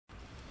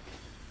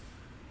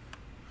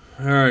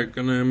Alright,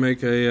 gonna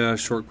make a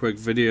short quick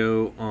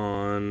video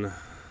on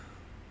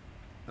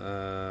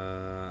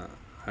I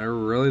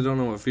really don't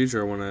know what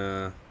feature I want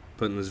to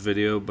put in this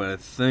video, but I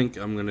think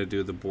I'm gonna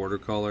do the border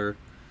color.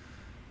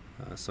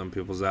 Some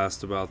people's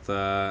asked about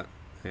that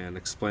and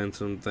explain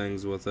some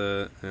things with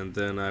it, and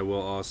then I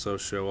will also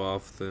show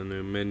off the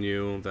new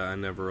menu that I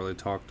never really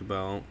talked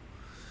about.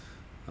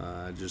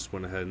 I just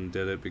went ahead and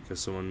did it because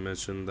someone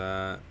mentioned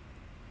that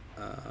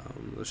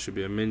there should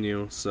be a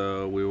menu,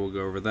 so we will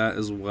go over that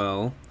as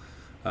well.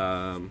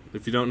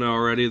 If you don't know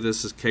already,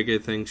 this is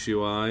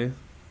KkthnxUI.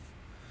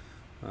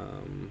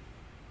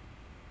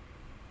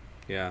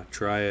 Yeah,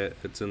 try it.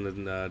 It's in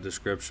the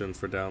description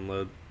for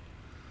download.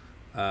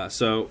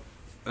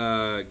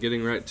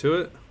 Getting right to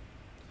it.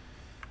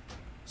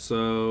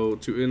 So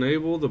to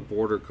enable the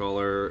border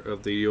color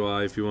of the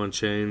UI, if you want to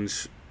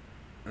change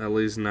at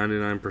least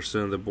 99%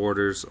 of the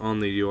borders on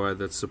the UI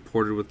that's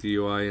supported with the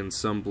UI in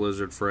some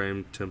Blizzard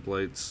frame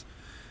templates,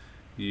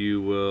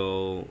 you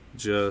will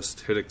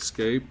just hit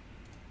escape,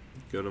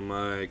 go to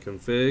my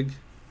config,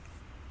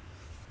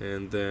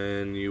 and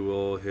then you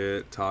will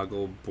hit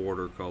toggle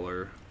border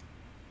color.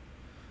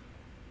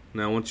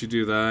 Now once you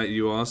do that,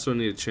 you also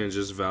need to change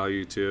this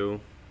value too.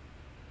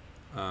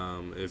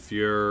 If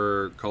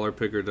your color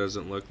picker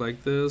doesn't look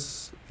like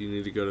this, you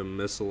need to go to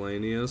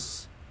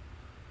miscellaneous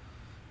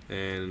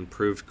and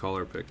improved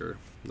color picker.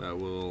 That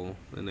will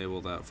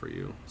enable that for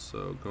you.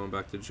 So going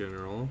back to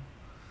general,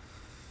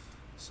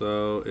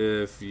 so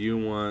if you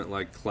want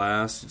like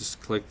class, you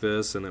just click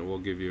this and it will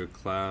give you a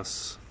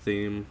class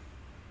theme,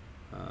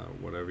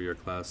 whatever your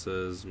class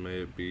is.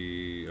 May it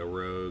be a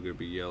rogue, it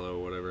be yellow,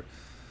 whatever.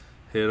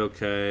 Hit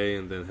OK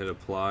and then hit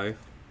apply.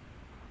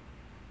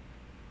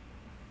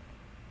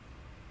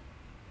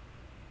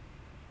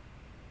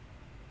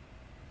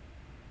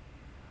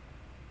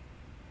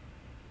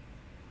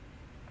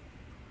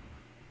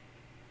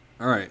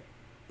 Alright,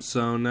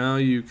 so now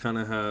you kind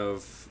of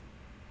have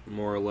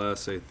more or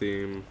less a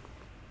theme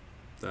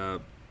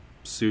that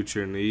suits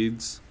your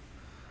needs.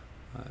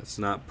 It's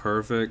not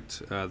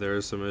perfect. There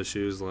are some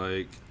issues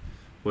like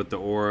with the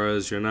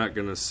auras. You're not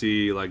going to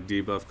see like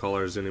debuff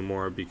colors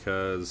anymore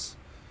because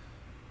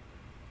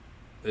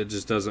it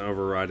just doesn't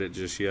override it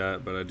just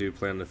yet, but I do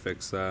plan to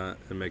fix that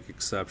and make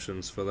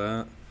exceptions for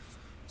that.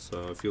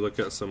 So if you look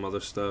at some other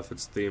stuff,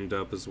 it's themed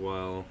up as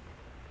well.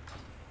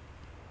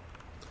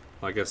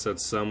 Like I said,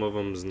 some of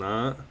them's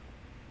not.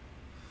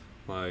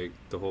 Like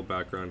the whole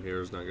background here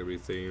is not going to be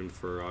themed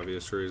for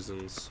obvious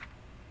reasons.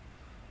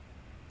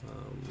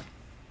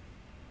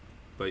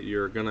 But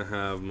you're going to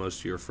have most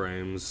of your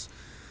frames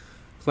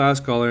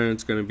class color, and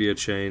it's going to be a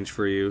change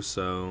for you.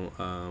 So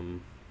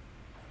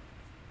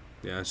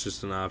yeah, it's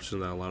just an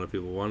option that a lot of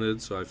people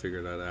wanted, so I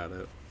figured I'd add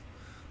it.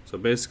 So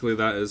basically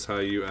that is how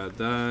you add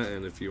that,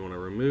 and if you want to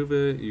remove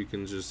it, you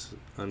can just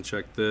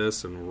uncheck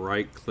this and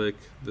right click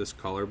this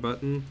color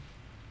button,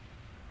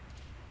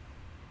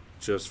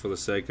 just for the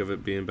sake of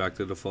it being back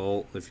to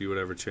default. If you would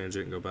ever change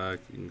it and go back,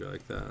 you can go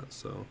like that.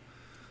 So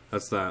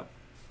that's that.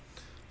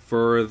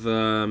 For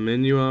the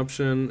menu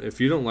option, if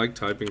you don't like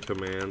typing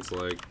commands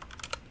like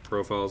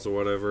profiles or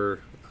whatever,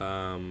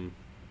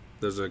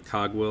 there's a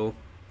cogwheel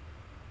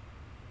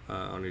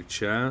on your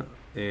chat,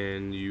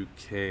 and you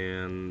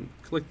can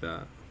click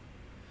that.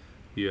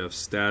 You have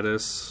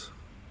status,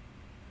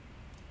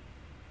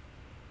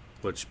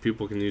 which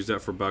people can use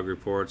that for bug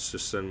reports.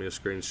 Just send me a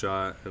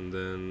screenshot, and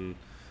then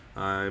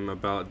I'm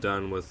about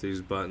done with these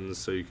buttons,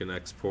 so you can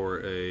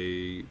export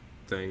a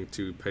thing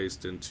to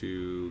paste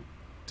into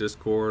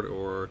Discord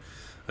or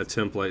a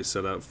template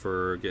set up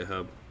for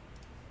GitHub.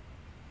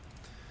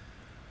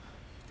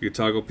 You can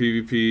toggle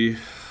PvP.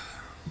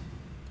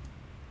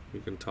 You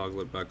can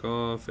toggle it back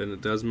off, and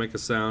it does make a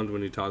sound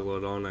when you toggle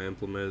it on. I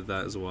implemented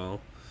that as well.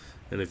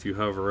 And if you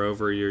hover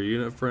over your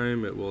unit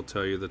frame, it will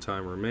tell you the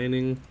time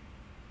remaining.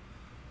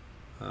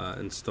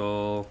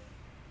 Install,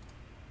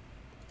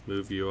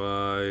 move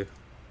UI,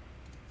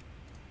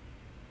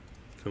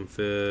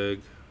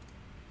 config,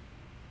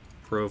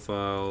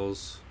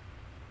 profiles.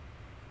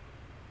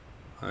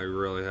 I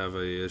really have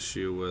a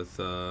issue with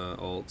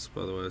alts,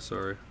 by the way,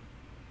 sorry.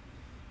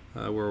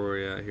 Where were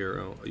we at here?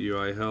 Oh,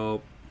 UI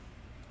help,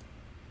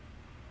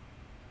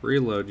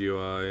 reload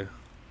UI,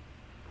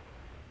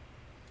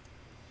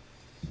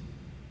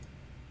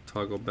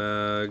 toggle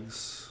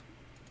bags,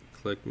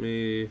 click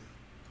me,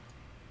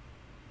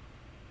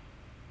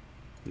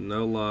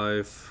 no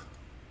life,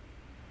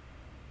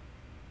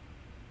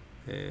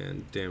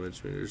 and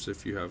damage meters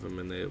if you have them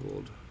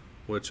enabled,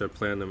 which I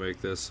plan to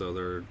make this so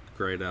they're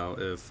grayed out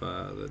if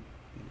the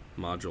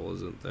module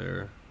isn't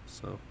there.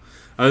 So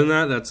other than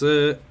that, that's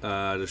it.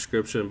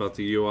 Description about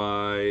the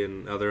UI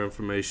and other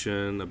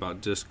information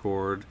about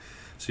Discord,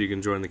 so you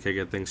can join the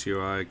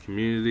KkthnxUI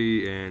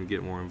community and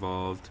get more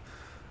involved.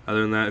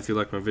 Other than that, if you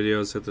like my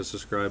videos, hit the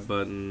subscribe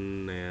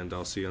button, and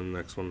I'll see you on the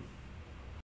next one.